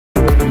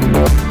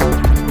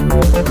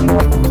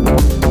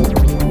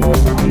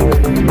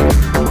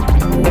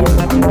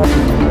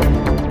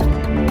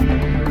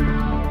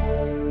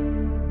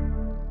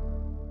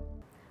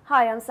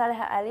I'm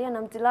Saleha Ali and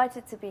I'm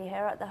delighted to be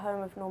here at the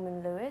home of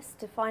Norman Lewis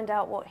to find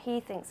out what he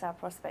thinks our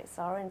prospects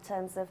are in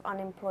terms of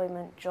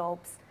unemployment,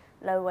 jobs,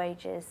 low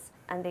wages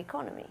and the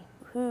economy.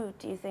 Who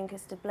do you think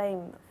is to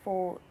blame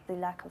for the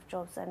lack of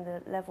jobs and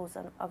the levels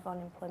of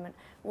unemployment?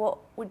 What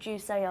would you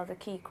say are the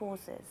key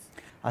causes?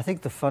 I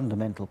think the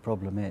fundamental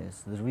problem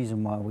is the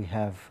reason why we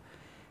have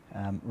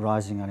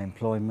rising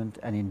unemployment,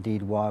 and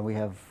indeed why we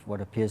have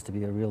what appears to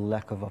be a real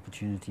lack of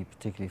opportunity,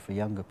 particularly for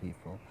younger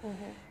people,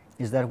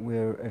 is that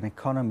we're an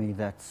economy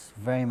that's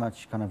very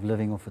much kind of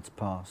living off its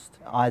past,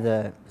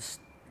 either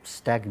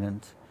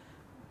stagnant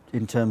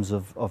in terms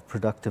of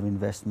productive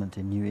investment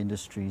in new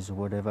industries or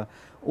whatever,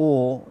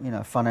 or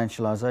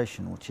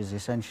financialization, which is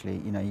essentially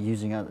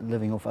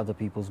living off other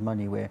people's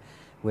money,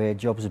 where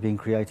jobs are being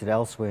created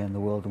elsewhere in the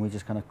world and we're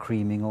just kind of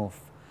creaming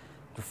off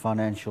the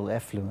financial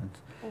effluent,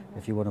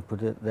 if you want to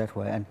put it that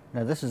way.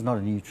 And this is not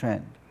a new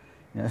trend.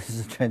 This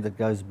is a trend that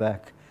goes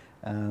back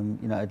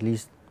at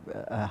least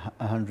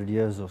 100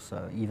 years or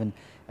so. Even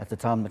at the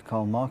time that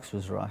Karl Marx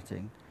was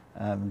writing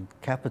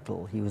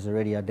Capital, he was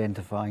already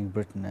identifying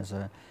Britain as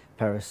a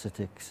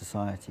parasitic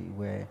society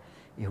where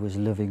it was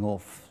living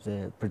off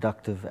the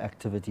productive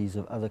activities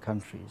of other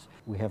countries.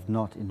 We have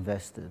not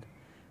invested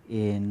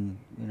in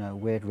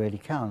where it really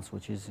counts,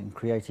 which is in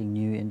creating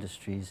new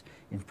industries,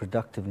 in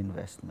productive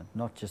investment,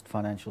 not just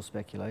financial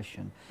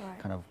speculation,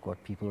 kind of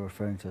what people are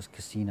referring to as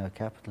casino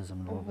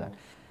capitalism and all of that.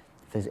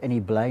 If there's any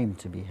blame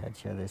to be had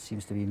here, there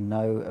seems to be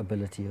no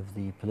ability of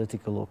the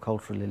political or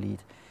cultural elite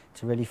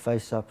to really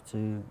face up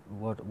to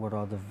what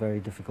are the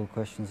very difficult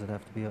questions that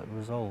have to be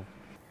resolved.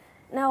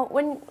 Now,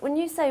 when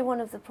you say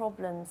one of the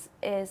problems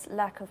is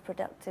lack of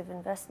productive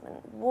investment,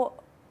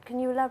 can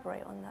you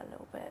elaborate on that a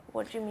little bit?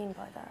 What do you mean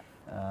by that?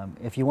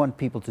 If you want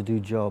people to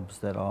do jobs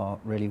that are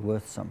really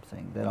worth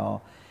something, that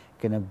are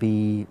going to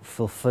be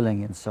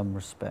fulfilling in some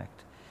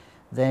respect,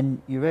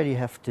 then you really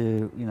have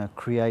to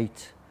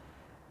create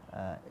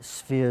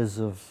spheres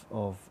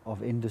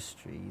of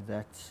industry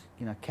that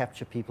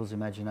capture people's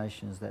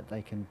imaginations, that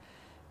they can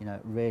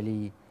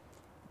really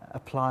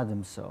apply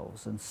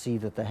themselves and see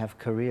that they have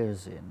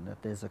careers in,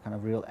 that there's a kind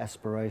of real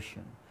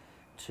aspiration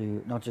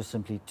to not just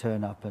simply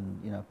turn up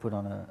and put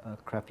on a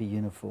crappy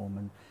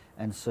uniform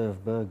and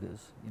serve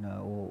burgers,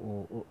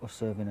 or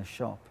serve in a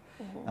shop.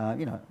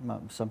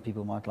 Some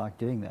people might like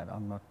doing that.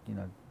 I'm not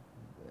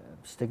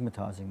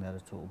stigmatizing that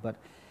at all. But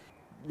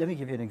let me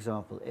give you an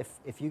example.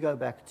 If you go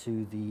back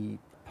to the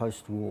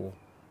post-war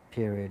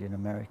period in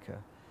America,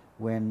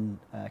 when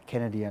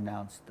Kennedy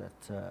announced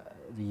that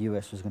the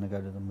US was going to go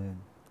to the moon.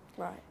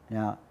 Right.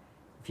 Now,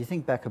 if you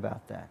think back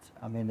about that,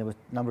 I mean, there were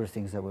a number of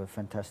things that were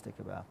fantastic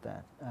about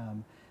that.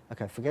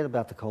 Okay, forget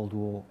about the Cold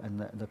War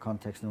and the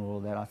context and all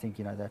of that. I think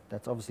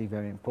that's obviously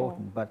very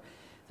important. But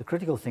the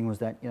critical thing was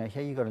that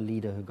here you got a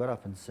leader who got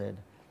up and said,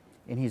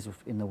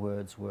 in the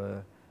words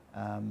were,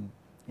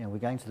 we're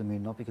going to the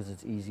moon not because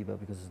it's easy, but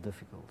because it's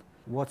difficult.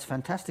 What's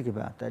fantastic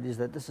about that is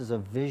that this is a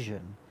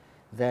vision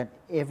that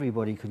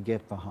everybody could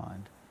get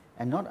behind,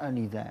 and not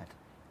only that.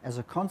 As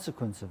a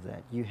consequence of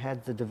that, you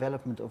had the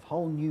development of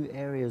whole new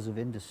areas of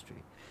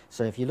industry.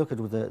 So if you look at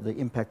the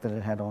impact that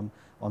it had on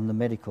the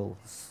medical,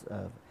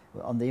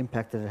 on the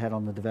impact that it had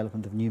on the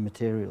development of new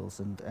materials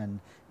and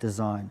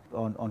design,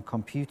 on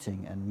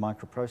computing and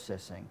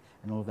microprocessing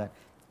and all of that,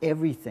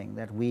 everything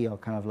that we are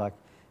kind of like,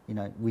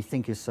 we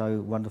think is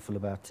so wonderful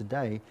about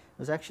today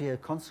was actually a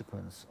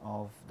consequence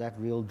of that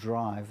real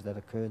drive that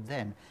occurred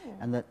then.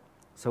 And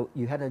so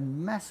you had a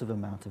massive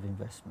amount of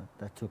investment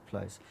that took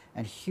place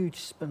and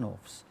huge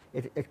spin-offs.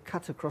 It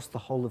cut across the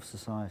whole of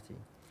society.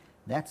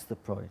 That's the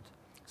point.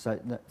 So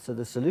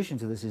the solution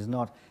to this is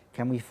not,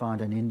 can we find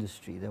an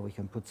industry that we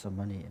can put some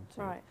money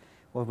into? Right.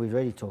 What we're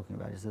really talking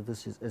about is that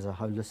this is a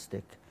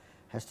holistic,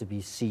 has to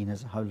be seen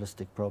as a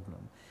holistic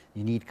problem.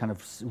 You need kind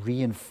of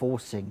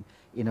reinforcing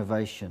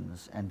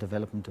innovations and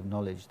development of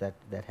knowledge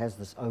that has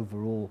this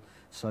overall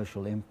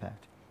social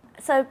impact.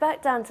 So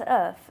back down to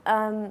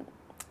earth.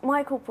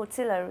 Michael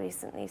Portillo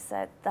recently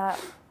said that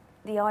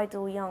the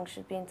idle young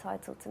should be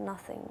entitled to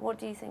nothing. What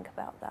do you think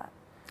about that?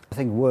 I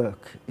think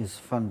work is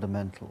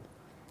fundamental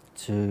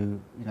to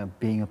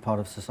being a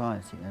part of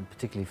society, and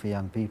particularly for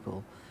young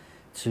people,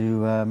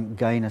 to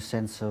gain a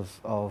sense of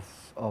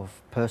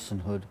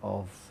personhood,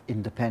 of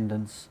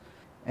independence.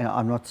 And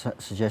I'm not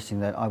suggesting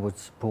that I would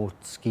support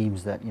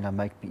schemes that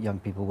make young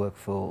people work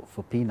for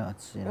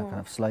peanuts, kind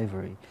of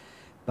slavery.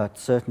 But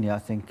certainly I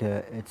think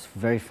it's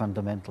very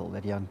fundamental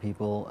that young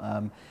people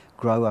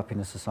grow up in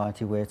a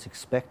society where it's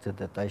expected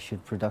that they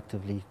should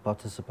productively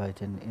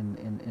participate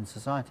in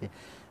society.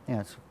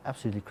 It's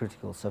absolutely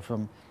critical. So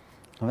from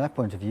that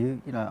point of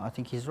view, I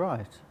think he's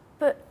right.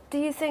 But do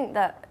you think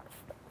that,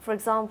 for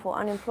example,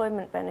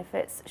 unemployment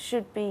benefits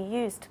should be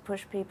used to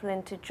push people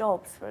into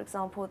jobs, for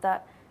example,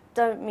 that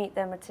don't meet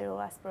their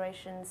material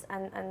aspirations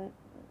and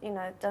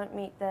don't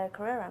meet their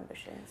career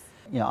ambitions?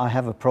 I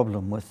have a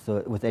problem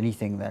with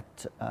anything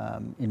that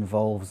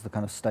involves the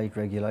kind of state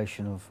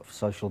regulation of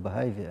social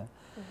behaviour.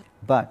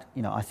 But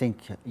I think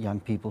young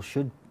people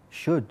should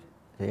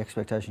the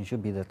expectation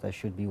should be that they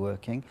should be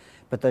working,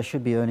 but they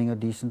should be earning a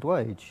decent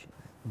wage.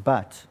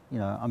 But, you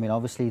know, I mean,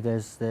 obviously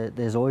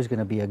there's always going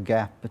to be a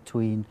gap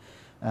between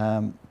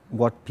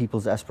what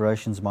people's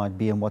aspirations might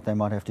be and what they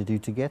might have to do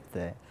to get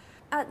there.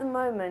 At the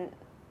moment,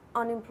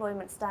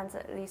 unemployment stands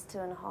at least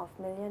 2.5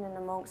 million, and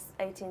amongst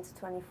 18 to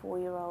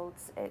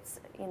 24-year-olds, it's,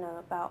 you know,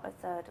 about a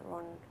third are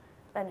on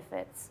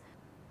benefits.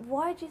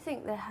 Why do you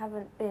think there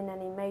haven't been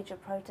any major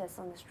protests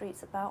on the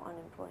streets about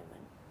unemployment?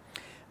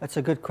 That's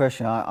a good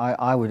question.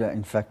 I would,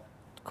 in fact,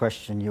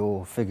 question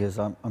your figures.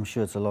 I'm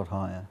sure it's a lot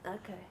higher.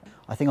 Okay.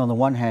 I think on the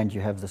one hand, you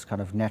have this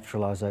kind of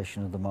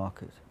naturalization of the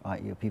market.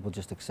 People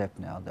just accept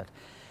now that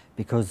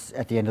because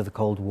at the end of the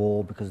Cold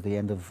War, because at the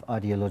end of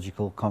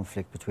ideological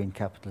conflict between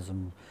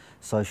capitalism,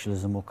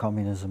 socialism or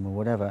communism or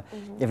whatever,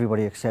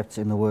 everybody accepts,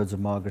 in the words of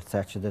Margaret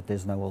Thatcher, that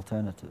there's no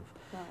alternative.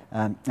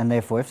 Right. And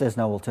therefore, if there's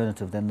no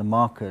alternative, then the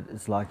market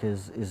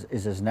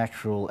is as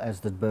natural as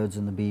the birds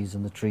and the bees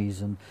and the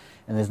trees, and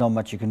there's not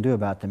much you can do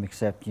about them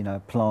except, you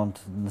know,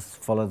 plant and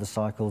follow the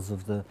cycles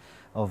of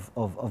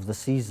the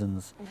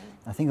seasons.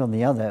 I think on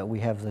the other, we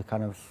have the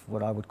kind of,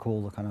 what I would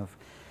call the kind of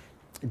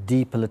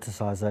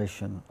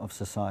depoliticization of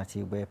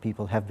society, where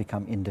people have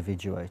become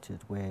individuated,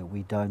 where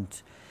we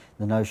don't,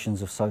 the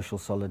notions of social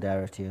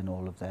solidarity and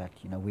all of that,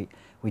 you know,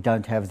 we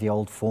don't have the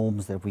old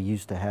forms that we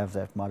used to have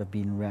that might have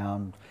been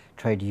around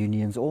trade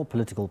unions or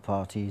political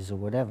parties or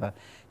whatever.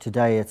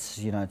 Today it's,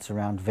 you know, it's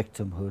around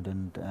victimhood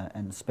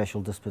and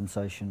special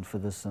dispensation for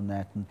this and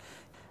that.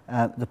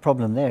 And the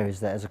problem there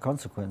is that as a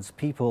consequence,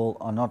 people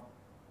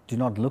do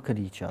not look at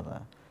each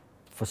other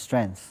for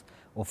strength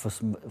or for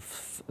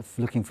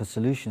looking for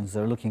solutions.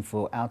 They're looking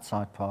for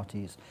outside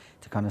parties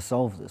to kind of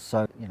solve this.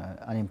 So, you know,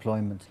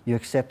 unemployment, you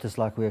accept this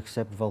like we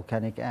accept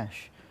volcanic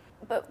ash.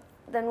 But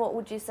then what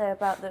would you say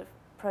about the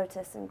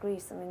protests in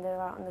Greece? I mean, they're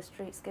out on the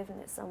streets giving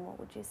it some. What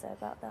would you say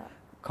about that?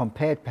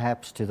 Compared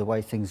perhaps to the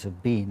way things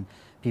have been,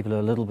 people are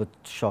a little bit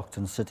shocked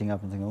and sitting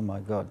up and thinking, oh my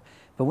God.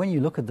 But when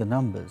you look at the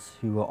numbers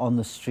who were on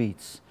the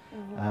streets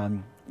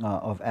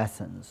of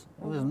Athens,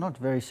 it was not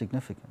very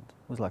significant.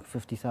 It was like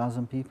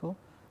 50,000 people.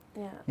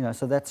 Yeah. You know,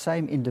 so that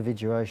same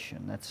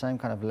individuation, that same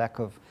kind of lack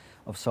of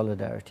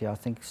solidarity, I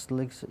think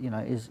still, you know,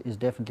 is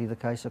definitely the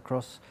case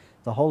across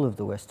the whole of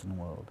the Western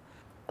world.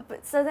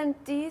 But so then,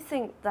 do you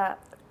think that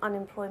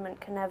unemployment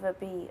can ever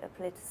be a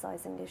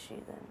politicizing issue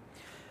then?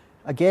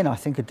 Again, I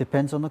think it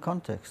depends on the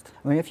context.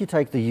 I mean, if you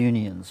take the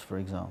unions, for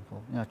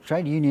example, you know,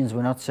 trade unions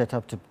were not set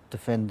up to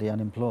defend the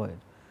unemployed.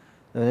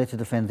 They were there to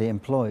defend the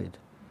employed.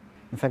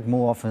 In fact,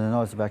 more often than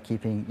not, it's about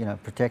keeping, you know,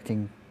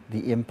 protecting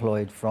the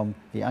employed from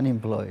the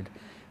unemployed.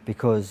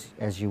 Because,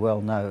 as you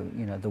well know,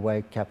 you know, the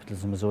way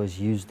capitalism has always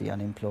used the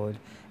unemployed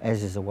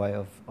as a way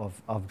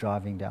of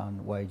driving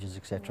down wages,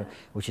 etc.,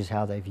 which is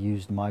how they've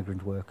used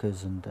migrant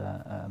workers, and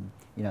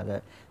you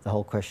know, the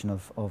whole question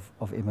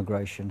of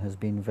immigration has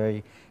been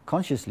very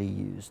consciously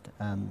used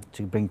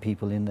to bring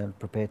people in that are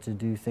prepared to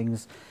do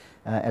things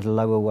at a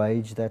lower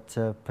wage that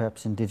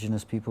perhaps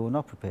indigenous people were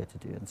not prepared to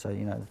do. And so,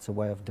 you know, it's a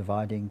way of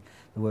dividing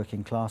the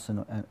working class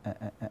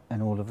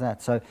and all of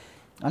that. So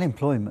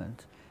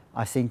unemployment,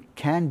 I think,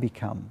 can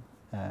become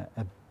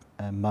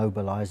a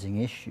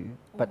mobilizing issue,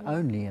 but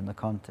only in the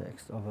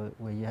context of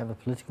where you have a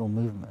political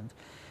movement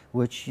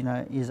which, you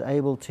know, is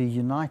able to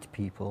unite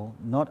people,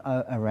 not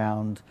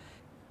around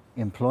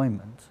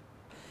employment,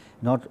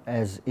 not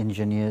as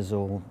engineers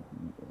or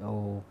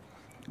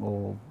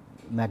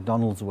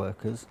McDonald's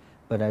workers,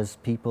 but as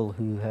people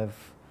who have,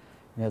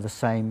 you know, the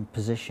same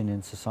position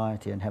in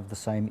society and have the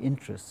same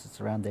interests.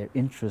 It's around their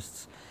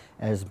interests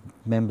as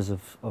members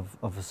of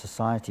a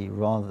society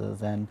rather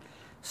than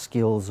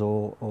skills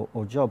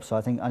or jobs. So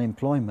I think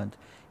unemployment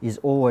is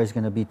always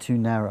going to be too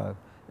narrow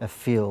a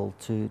field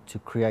to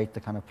create the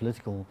kind of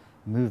political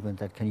movement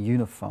that can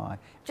unify.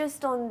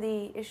 Just on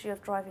the issue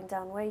of driving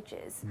down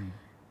wages,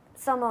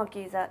 some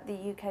argue that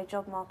the UK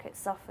job market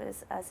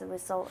suffers as a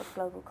result of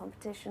global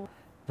competition.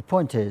 The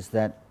point is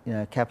that, you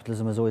know,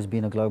 capitalism has always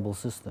been a global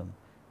system,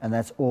 and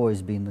that's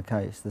always been the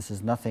case. This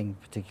is nothing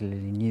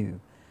particularly new.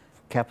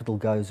 Capital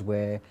goes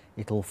where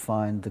it'll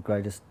find the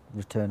greatest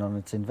return on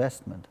its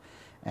investment,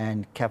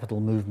 and capital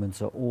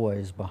movements are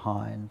always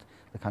behind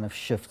the kind of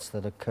shifts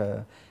that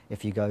occur.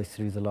 If you go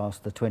through the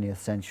 20th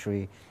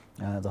century,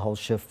 the whole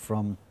shift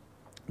from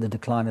the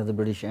decline of the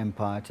British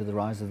Empire to the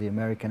rise of the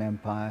American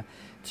Empire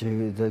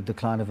to the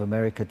decline of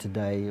America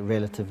today,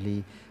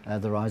 relatively,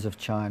 the rise of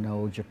China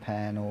or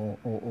Japan or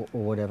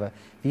whatever.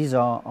 This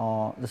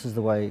is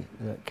the way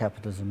that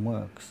capitalism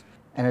works,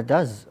 and it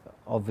does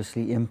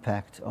obviously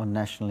impact on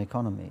national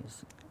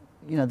economies.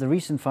 You know, the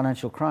recent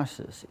financial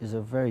crisis is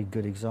a very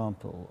good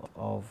example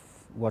of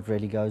what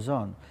really goes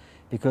on,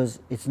 because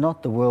it's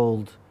not the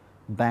world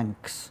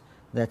banks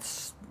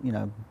that's, you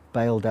know,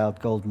 bailed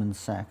out Goldman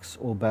Sachs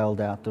or bailed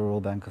out the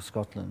Royal Bank of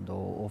Scotland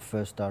or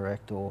First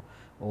Direct or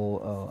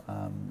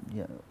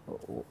you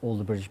know, all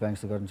the British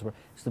banks that got into it.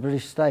 It's the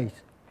British state.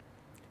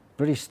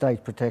 British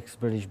state protects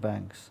British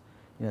banks.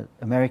 You know,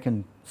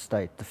 American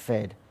state, the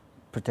Fed,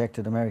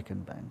 protected American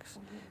banks.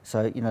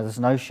 So, you know, this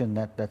notion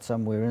that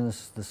somewhere in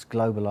this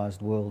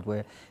globalized world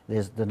where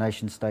the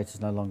nation state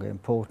is no longer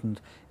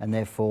important, and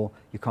therefore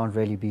you can't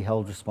really be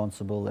held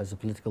responsible as a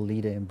political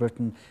leader in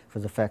Britain for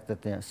the fact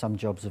that some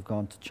jobs have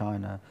gone to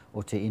China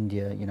or to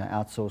India, you know,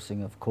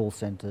 outsourcing of call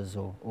centers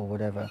or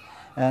whatever.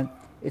 And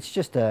it's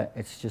just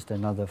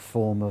another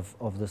form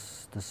of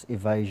this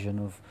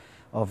evasion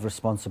of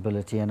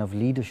responsibility and of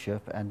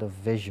leadership and of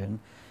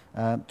vision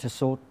to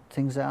sort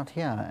things out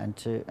here and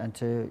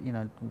to you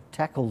know,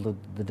 tackle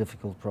the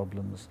difficult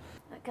problems.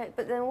 Okay,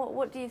 but then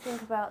what do you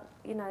think about,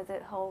 you know, the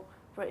whole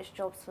British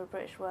jobs for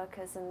British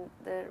workers and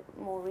the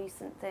more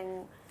recent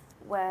thing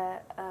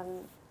where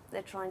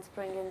they're trying to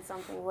bring in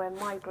something where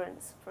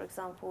migrants, for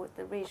example, with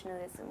the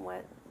regionalism,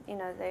 where, you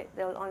know,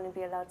 they'll only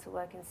be allowed to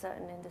work in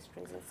certain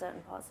industries in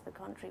certain parts of the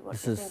country. What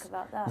do you think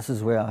about that? This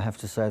is where I have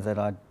to say that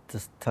I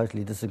just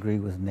totally disagree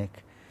with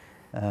Nick.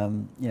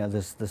 You know,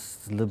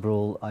 this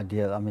liberal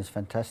idea, I mean, it's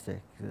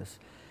fantastic.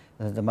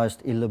 The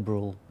most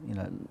illiberal, you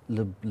know,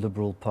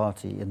 liberal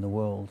party in the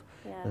world.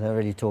 Yeah. They're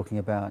really talking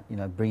about, you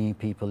know, bringing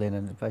people in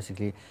and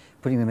basically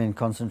putting them in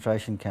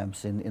concentration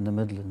camps in the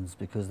Midlands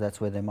because that's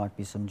where there might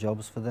be some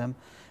jobs for them.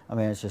 I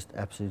mean, it's just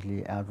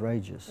absolutely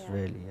outrageous, yeah.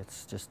 really.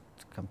 It's just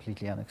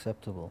completely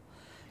unacceptable.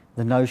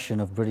 The notion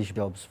of British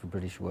jobs for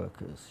British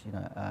workers, you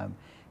know,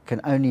 can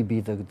only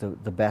be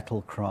the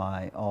battle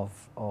cry of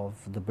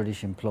the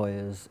British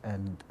employers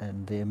and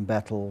the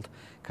embattled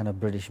kind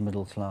of British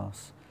middle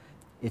class.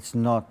 It's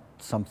not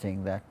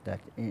something that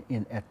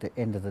at the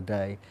end of the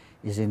day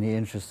is in the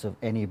interests of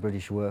any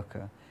British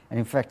worker. And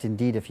in fact,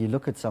 indeed, if you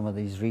look at some of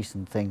these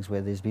recent things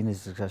where there's been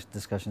these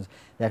discussions,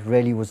 that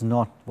really was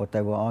not what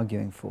they were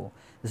arguing for.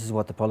 This is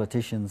what the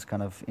politicians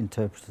kind of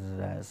interpreted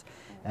it as.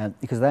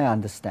 Because they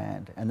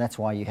understand, and that's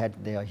why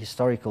there are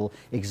historical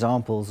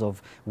examples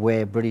of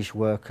where British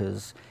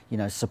workers, you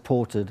know,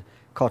 supported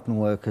cotton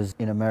workers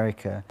in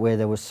America, where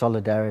there was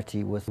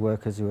solidarity with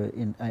workers who were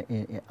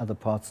in other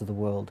parts of the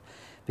world.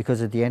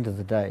 Because at the end of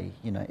the day,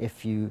 you know,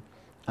 if you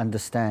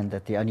understand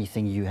that the only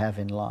thing you have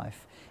in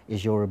life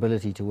is your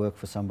ability to work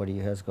for somebody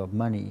who has got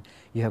money,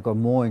 you have got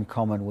more in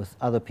common with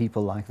other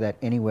people like that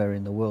anywhere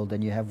in the world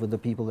than you have with the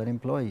people that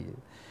employ you.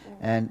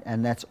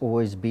 And that's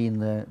always been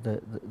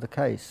the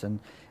case.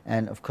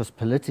 And of course,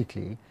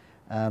 politically,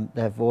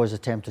 they've always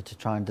attempted to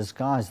try and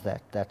disguise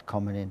that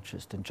common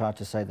interest and try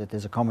to say that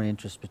there's a common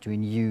interest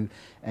between you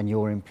and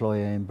your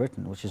employer in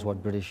Britain, which is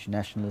what British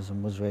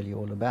nationalism was really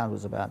all about. It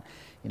was about,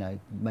 you know,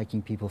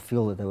 making people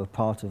feel that they were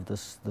part of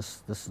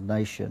this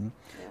nation,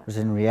 whereas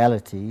in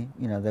reality,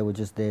 you know, they were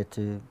just there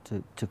to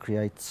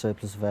create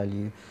surplus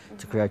value,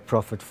 to create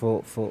profit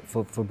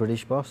for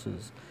British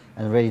bosses,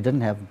 and really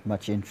didn't have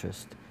much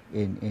interest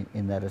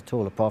in that at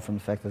all, apart from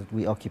the fact that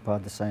we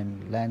occupied the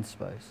same land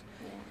space.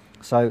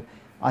 Yeah. So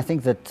I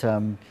think that,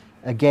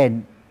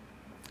 again,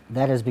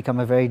 that has become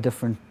a very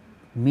different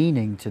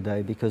meaning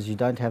today because you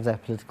don't have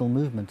that political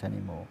movement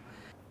anymore.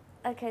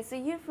 Okay, so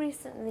you've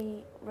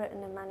recently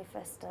written a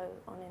manifesto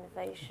on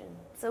innovation.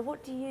 So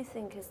what do you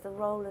think is the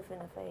role of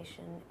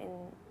innovation in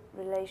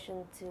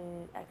relation to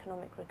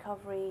economic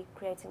recovery,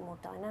 creating a more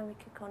dynamic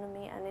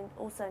economy, and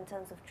also in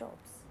terms of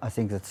jobs? I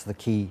think that's the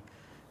key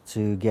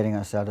to getting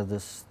us out of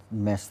this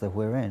mess that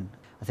we're in.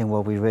 I think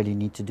what we really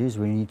need to do is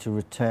we need to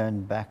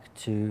return back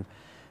to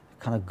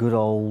kind of good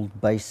old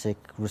basic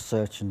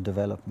research and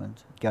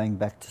development, going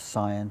back to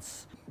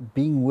science,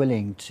 being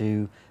willing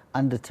to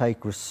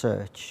undertake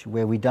research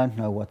where we don't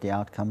know what the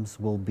outcomes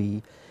will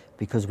be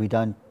because we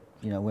don't,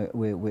 you know,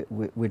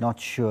 we're not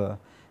sure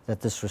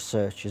that this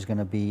research is going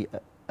to be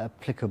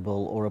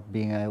applicable or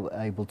being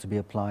able to be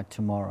applied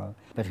tomorrow.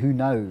 But who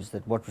knows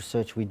that what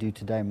research we do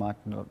today might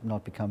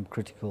not become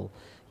critical,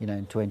 you know,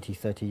 in 20,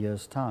 30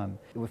 years' time.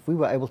 If we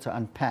were able to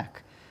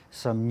unpack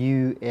some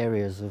new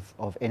areas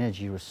of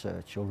energy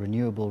research or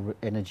renewable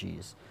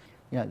energies,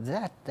 you know,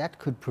 that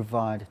could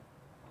provide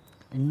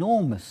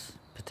enormous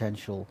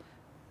potential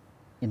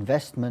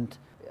investment,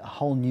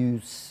 whole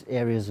new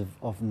areas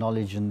of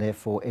knowledge and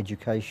therefore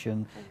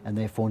education and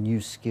therefore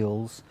new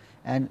skills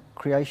and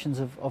creations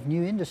of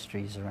new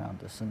industries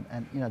around us.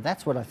 And you know,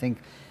 that's what I think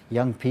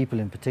young people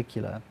in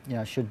particular, you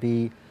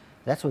know,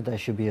 that's what they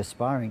should be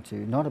aspiring to.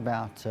 Not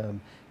about,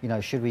 you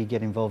know, should we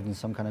get involved in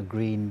some kind of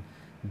green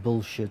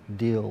bullshit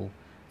deal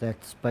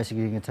that's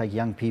basically going to take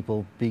young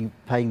people,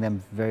 paying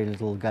them very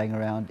little, going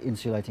around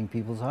insulating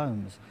people's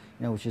homes,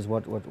 you know, which is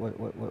what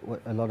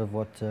a lot of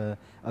what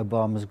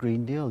Obama's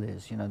Green Deal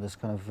is. You know, this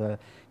kind of, you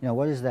know,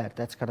 what is that?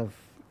 That's kind of,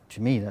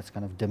 to me, that's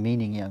kind of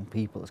demeaning young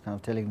people. It's kind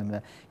of telling them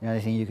that, you know,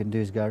 anything you can do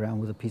is go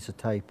around with a piece of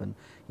tape and,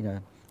 you know,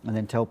 and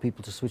then tell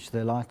people to switch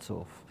their lights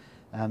off.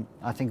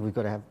 I think we've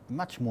got to have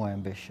much more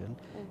ambition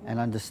and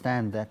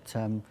understand that,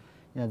 you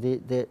know,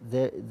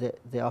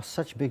 there are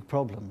such big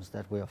problems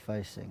that we are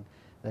facing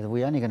that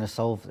we're only going to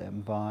solve them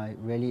by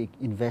really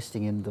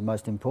investing in the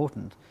most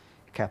important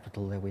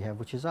capital that we have,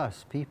 which is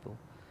us, people.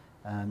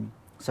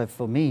 So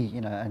for me,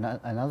 you know,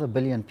 another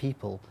billion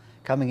people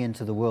coming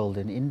into the world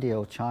in India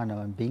or China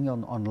and being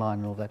online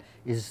and all that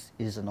is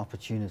an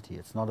opportunity.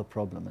 It's not a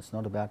problem. It's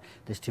not about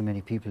there's too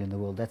many people in the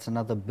world. That's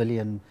another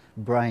billion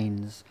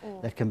brains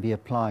that can be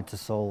applied to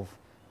solve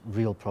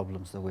real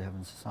problems that we have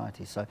in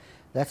society. So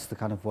that's the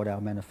kind of what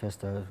our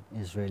manifesto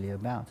is really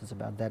about. It's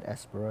about that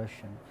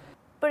aspiration.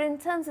 But in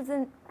terms of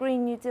the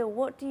Green New Deal,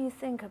 what do you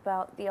think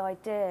about the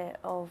idea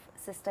of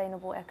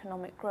sustainable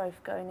economic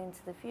growth going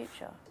into the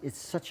future? It's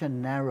such a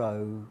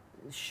narrow,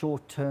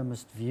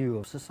 short-termist view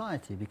of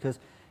society because,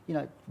 you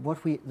know,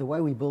 the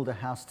way we build a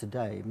house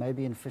today,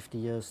 maybe in 50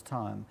 years'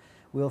 time,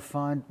 we'll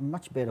find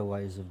much better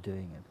ways of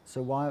doing it.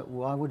 So why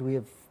would we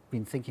have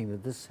been thinking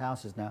that this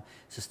house is now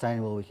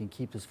sustainable, we can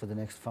keep this for the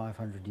next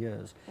 500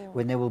 years,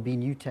 when there will be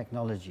new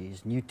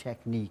technologies, new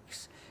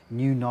techniques,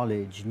 new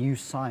knowledge, new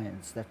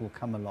science that will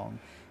come along,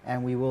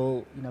 and we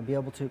will, you know, be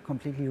able to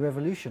completely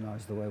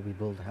revolutionize the way we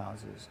build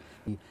houses.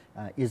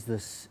 Is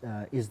this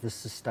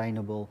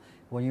sustainable?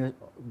 When you,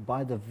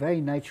 by the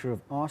very nature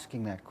of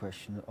asking that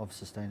question of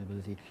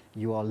sustainability,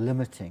 you are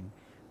limiting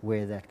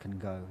where that can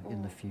go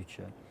in the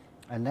future.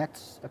 And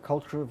that's a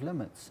culture of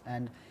limits,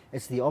 and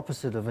it's the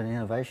opposite of an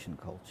innovation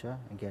culture.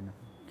 Again,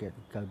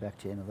 go back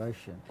to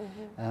innovation.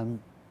 An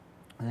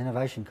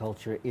innovation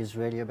culture is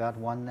really about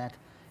one that,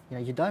 you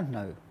know, you don't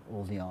know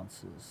all the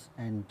answers,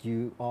 and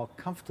you are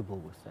comfortable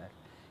with that.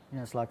 You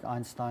know, it's like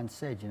Einstein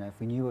said, you know, if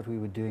we knew what we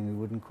were doing, we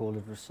wouldn't call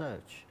it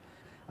research.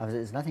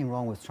 There's nothing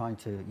wrong with trying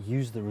to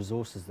use the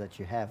resources that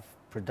you have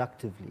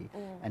productively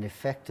and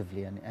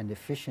effectively and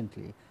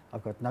efficiently.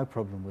 I've got no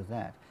problem with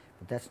that,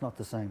 but that's not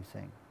the same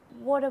thing.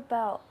 What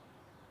about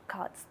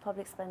cuts,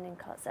 public spending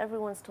cuts?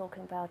 Everyone's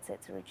talking about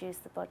it to reduce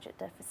the budget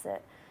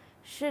deficit.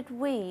 Should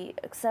we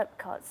accept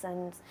cuts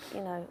and,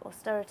 you know,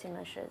 austerity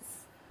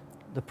measures?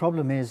 The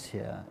problem is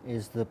here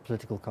is the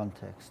political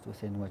context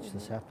within which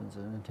this happens,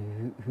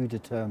 and who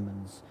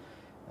determines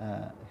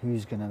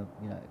who's going to,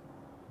 you know,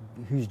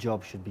 whose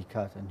job should be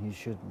cut and who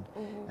shouldn't,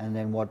 and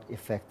then what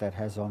effect that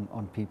has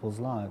on people's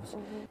lives.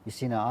 You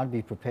see, now I'd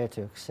be prepared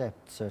to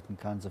accept certain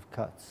kinds of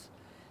cuts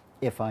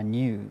if I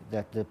knew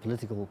that the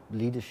political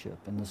leadership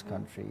in this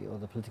country or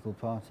the political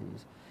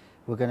parties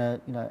were going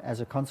to, you know, as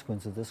a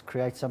consequence of this,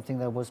 create something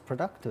that was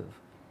productive.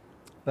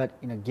 But,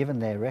 you know, given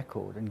their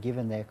record and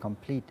given their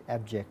complete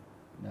abject,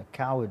 you know,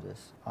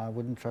 cowardice, I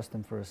wouldn't trust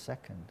them for a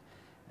second.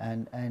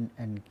 And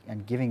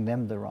giving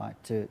them the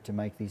right to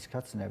make these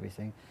cuts and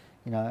everything,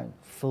 you know,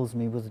 fills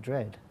me with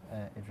dread.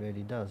 It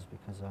really does,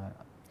 because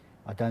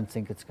I don't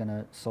think it's going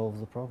to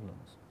solve the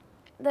problems.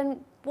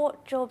 Then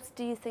what jobs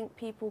do you think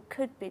people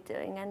could be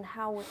doing, and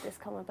how would this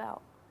come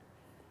about?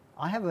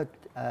 I have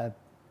a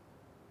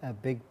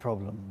big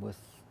problem with,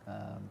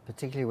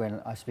 particularly when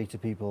I speak to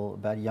people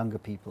about younger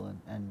people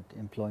and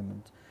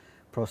employment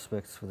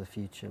prospects for the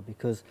future,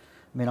 because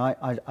I mean,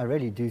 I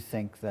really do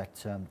think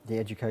that the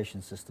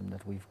education system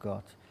that we've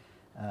got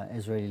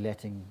is really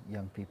letting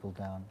young people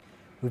down.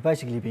 We've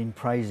basically been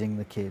praising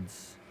the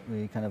kids.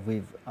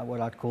 We've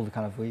what I'd call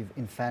we've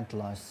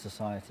infantilized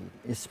society,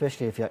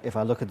 especially if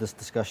I look at this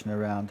discussion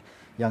around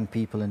young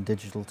people and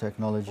digital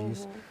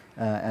technologies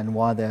and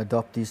why they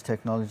adopt these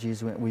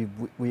technologies.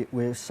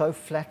 We're so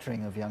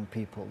flattering of young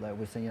people that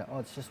we're saying, you know, oh,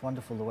 it's just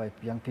wonderful the way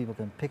young people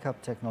can pick up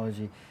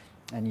technology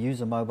and use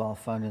a mobile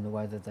phone in the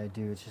way that they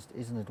do. It's just,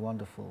 isn't it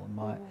wonderful?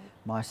 And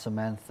my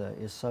Samantha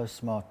is so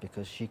smart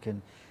because she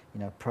can, you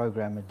know,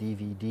 program a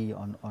DVD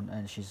on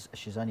and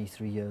she's only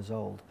 3 years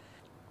old.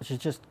 Which is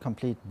just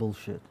complete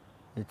bullshit.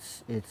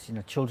 It's you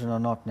know, children are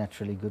not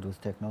naturally good with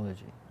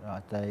technology,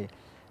 right?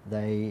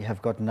 They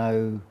have got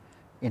no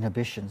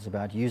inhibitions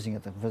about using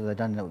it. They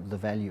don't know the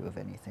value of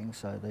anything,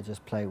 so they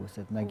just play with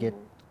it and they get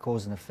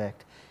cause and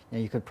effect. You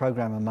know, you could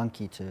program a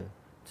monkey to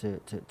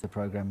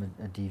program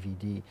a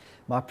DVD.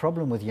 My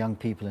problem with young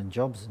people and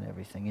jobs and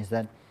everything is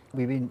that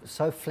we've been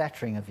so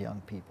flattering of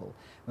young people,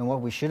 when what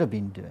we should have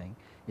been doing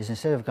is,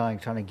 instead of trying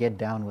to get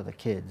down with the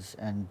kids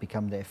and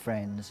become their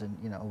friends, and,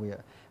 you know,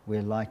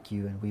 we're like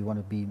you and we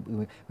want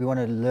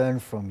to learn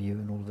from you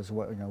and all this.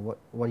 You know,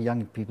 what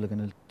young people are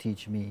going to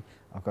teach me,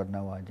 I've got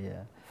no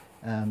idea.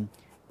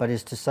 But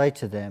is to say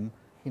to them,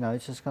 you know,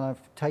 it's just kind of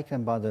take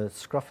them by the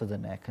scruff of the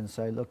neck and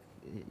say, look,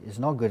 it's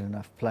not good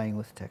enough playing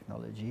with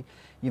technology.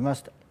 You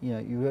must, you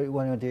know, what you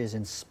want to do is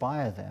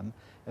inspire them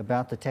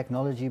about the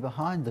technology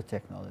behind the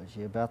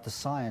technology, about the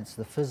science,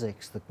 the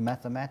physics, the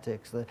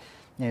mathematics, you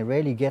know,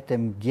 really get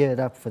them geared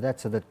up for that,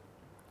 so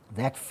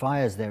that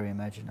fires their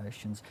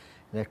imaginations,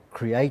 that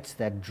creates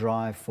that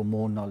drive for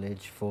more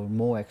knowledge, for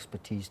more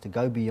expertise, to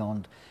go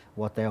beyond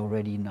what they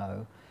already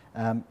know.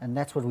 And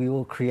that's what we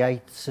will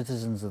create,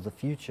 citizens of the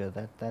future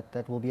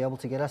that will be able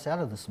to get us out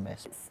of this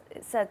mess.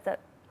 It's said that,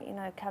 you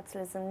know,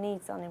 capitalism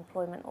needs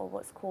unemployment, or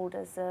what's called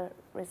as a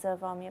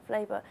reserve army of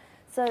labour.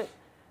 So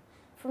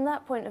from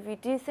that point of view,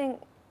 do you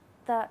think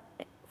that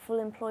full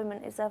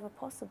employment is ever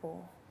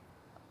possible?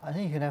 I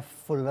think you can have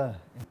fuller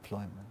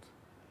employment.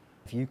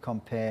 If you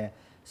compare,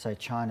 say,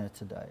 China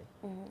today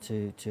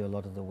to a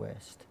lot of the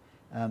West,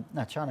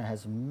 now China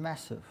has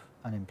massive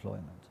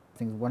unemployment. I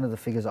think one of the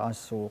figures I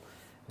saw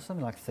was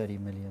something like 30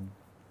 million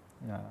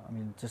You know, I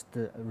mean, just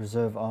the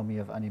reserve army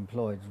of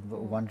unemployed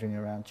wandering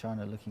around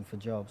China looking for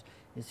jobs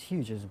is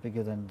huge. It's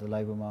bigger than the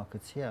labour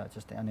markets here,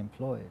 just the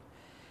unemployed.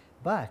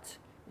 But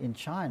in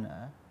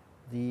China,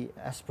 the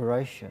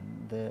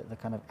aspiration, the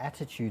kind of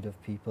attitude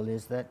of people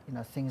is that, you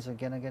know, things are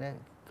getting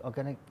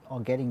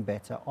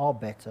better,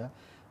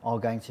 are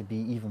going to be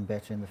even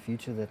better in the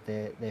future. That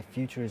their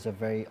future is a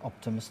very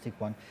optimistic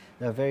one.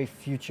 They're very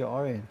future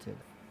oriented.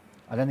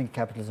 I don't think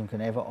capitalism can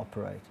ever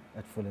operate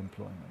at full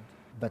employment.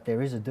 But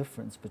there is a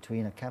difference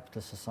between a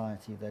capitalist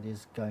society that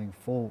is going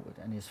forward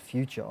and is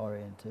future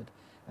oriented,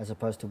 as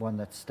opposed to one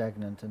that's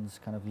stagnant and is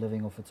kind of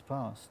living off its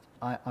past.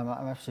 I'm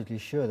absolutely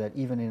sure that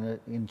even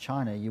in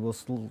China, you will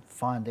still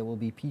find there will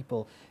be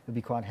people who'll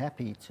be quite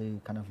happy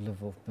to kind of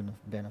live off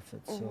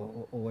benefits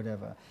or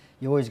whatever.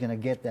 You're always going to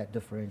get that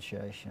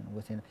differentiation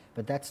within,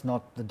 but that's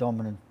not the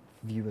dominant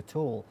view at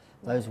all.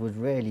 Those would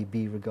really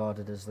be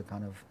regarded as the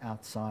kind of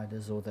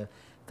outsiders or the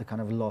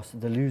kind of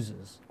the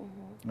losers.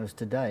 Whereas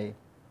today,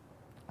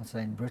 I'd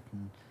say in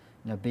Britain,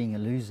 you know, being a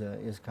loser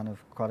is kind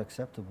of quite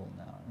acceptable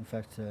now. In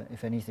fact,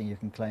 if anything, you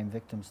can claim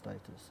victim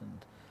status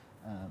and,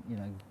 you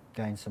know,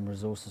 gain some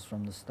resources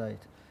from the state.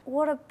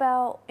 What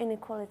about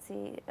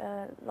inequality?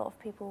 A lot of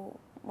people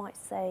might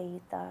say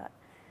that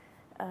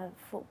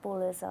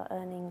footballers are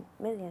earning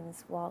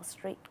millions while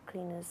street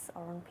cleaners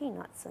are on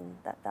peanuts, and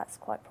that's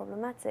quite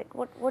problematic.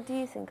 What do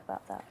you think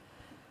about that?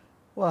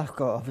 Well,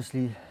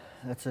 obviously,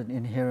 that's an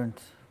inherent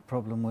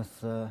problem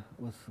with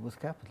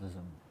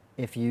capitalism.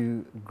 If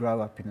you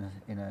grow up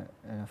in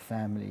a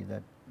family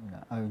that, you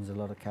know, owns a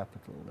lot of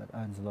capital, that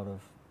owns a lot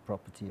of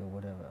property or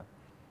whatever,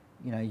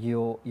 you know,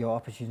 your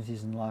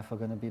opportunities in life are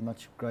going to be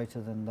much greater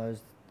than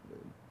those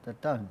that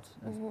don't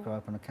grow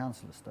up on a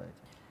council estate.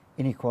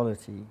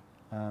 Inequality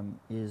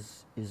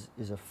is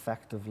a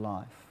fact of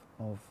life,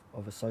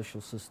 of a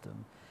social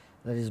system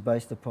that is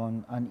based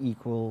upon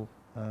unequal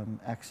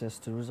access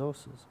to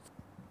resources.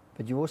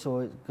 But you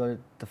also got to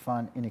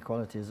define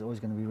inequality as always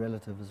going to be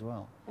relative as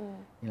well.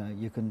 You know,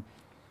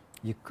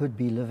 you could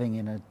be living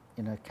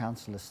in a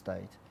council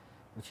estate,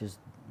 which is,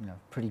 you know,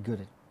 pretty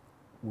good,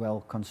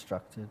 well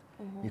constructed.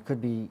 You could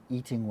be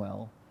eating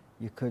well.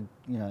 You could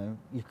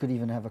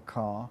even have a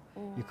car.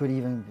 You could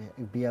even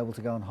be able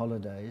to go on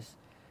holidays.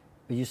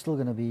 But there's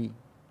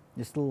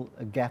still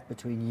a gap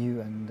between you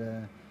and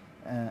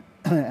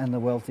the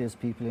wealthiest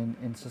people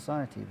in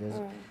society.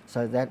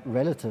 So that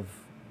relative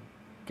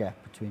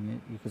gap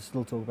between you could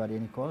still talk about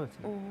inequality.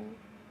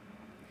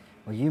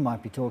 What you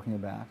might be talking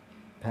about,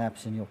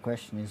 perhaps in your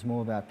question, is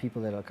more about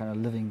people that are kind of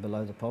living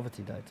below the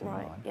poverty data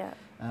line,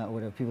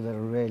 or people that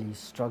are really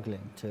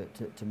struggling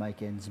to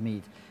make ends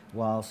meet,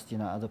 whilst, you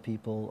know, other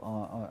people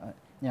are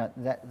you know,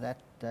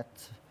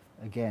 that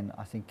again,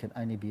 I think can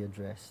only be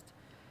addressed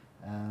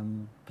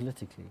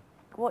politically.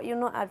 What you're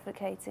not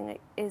advocating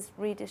is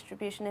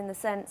redistribution in the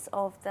sense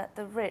of that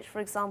the rich, for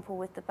example,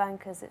 with the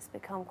bankers, it's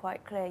become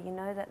quite clear, you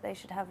know, that they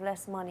should have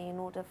less money in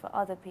order for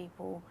other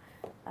people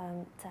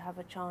to have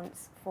a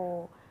chance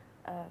for,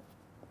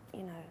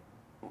 you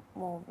know,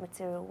 more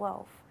material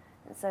wealth,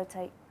 and so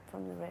take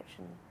from the rich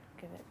and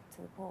give it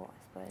to the poor,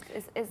 I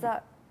suppose. Is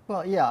that?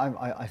 Well, yeah,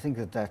 I think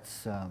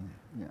that's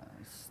you know,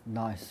 it's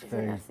nice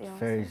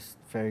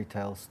fairy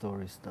tale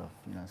story stuff.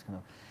 You know, it's kind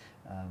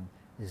of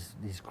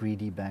these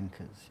greedy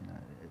bankers. You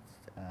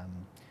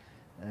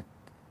know,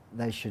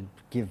 they should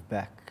give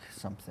back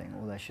something,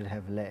 or they should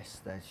have less.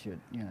 They should,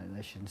 you know,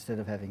 instead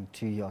of having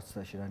 2 yachts,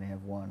 they should only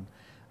have 1.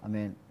 I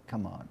mean,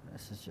 come on,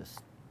 this is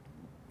just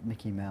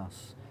Mickey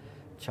Mouse,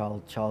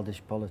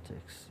 childish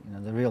politics. You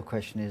know, the real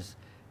question is,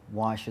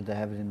 why should they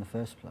have it in the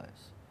first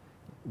place?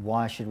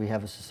 Why should we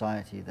have a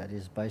society that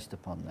is based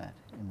upon that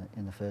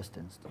in the first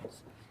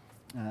instance?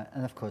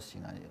 And of course,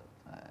 you know,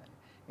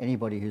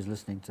 anybody who's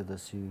listening to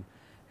this who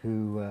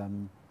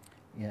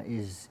you know,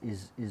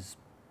 is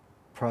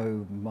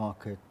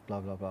pro-market, blah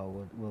blah blah,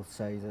 will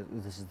say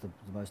that this is the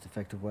most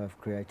effective way of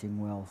creating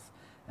wealth,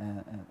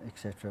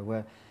 etc.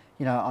 Where,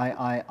 you know,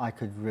 I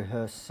could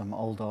rehearse some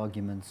old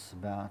arguments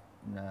about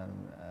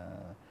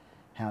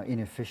how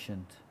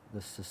inefficient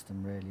this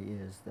system really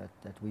is,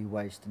 that we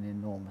waste an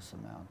enormous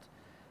amount,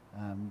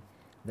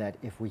 that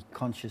if we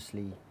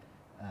consciously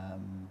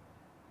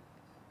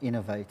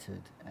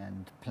innovated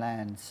and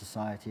planned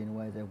society in a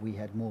way that we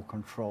had more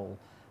control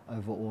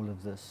over all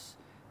of this,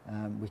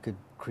 we could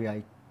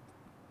create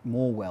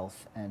more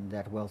wealth, and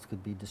that wealth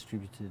could be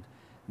distributed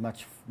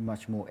much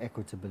more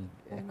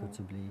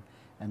equitably,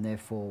 and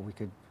therefore we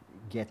could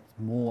get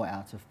more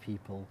out of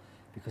people,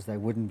 because they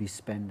wouldn't be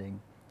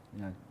spending,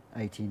 you know,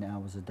 18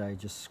 hours a day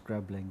just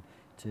scrabbling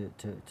to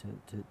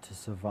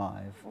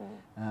survive,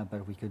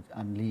 but we could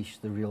unleash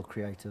the real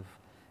creative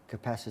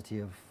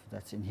capacity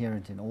that's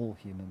inherent in all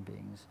human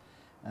beings.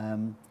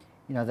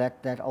 You know,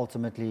 that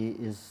ultimately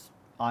is,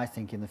 I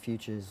think, in the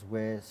future is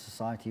where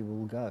society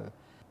will go.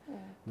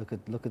 Look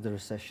at the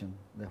recession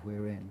that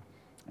we're in,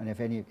 and if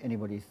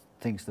anybody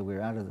thinks that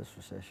we're out of this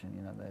recession,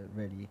 you know, they're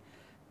really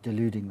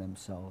deluding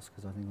themselves,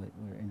 because I think that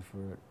we're in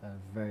for a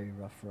very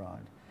rough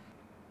ride.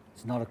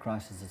 It's not a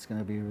crisis that's going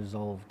to be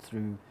resolved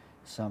through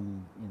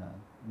some, you know,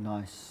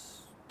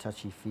 nice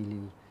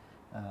touchy-feely,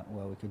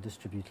 well, we could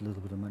distribute a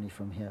little bit of money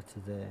from here to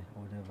there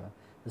or whatever.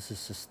 This is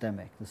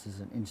systemic. This is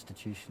an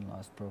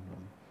institutionalized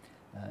problem.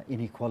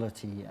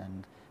 Inequality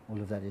and all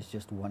of that is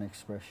just one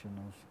expression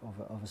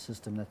of a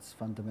system that's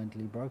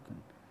fundamentally broken.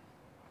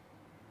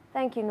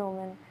 Thank you,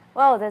 Norman.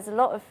 Well, there's a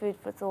lot of food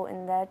for thought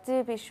in there.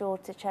 Do be sure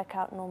to check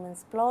out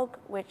Norman's blog,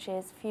 which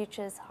is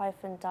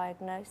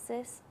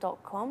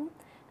futures-diagnosis.com,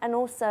 and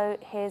also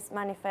his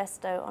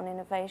manifesto on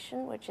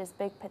innovation, which is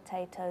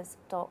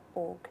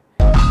bigpotatoes.org.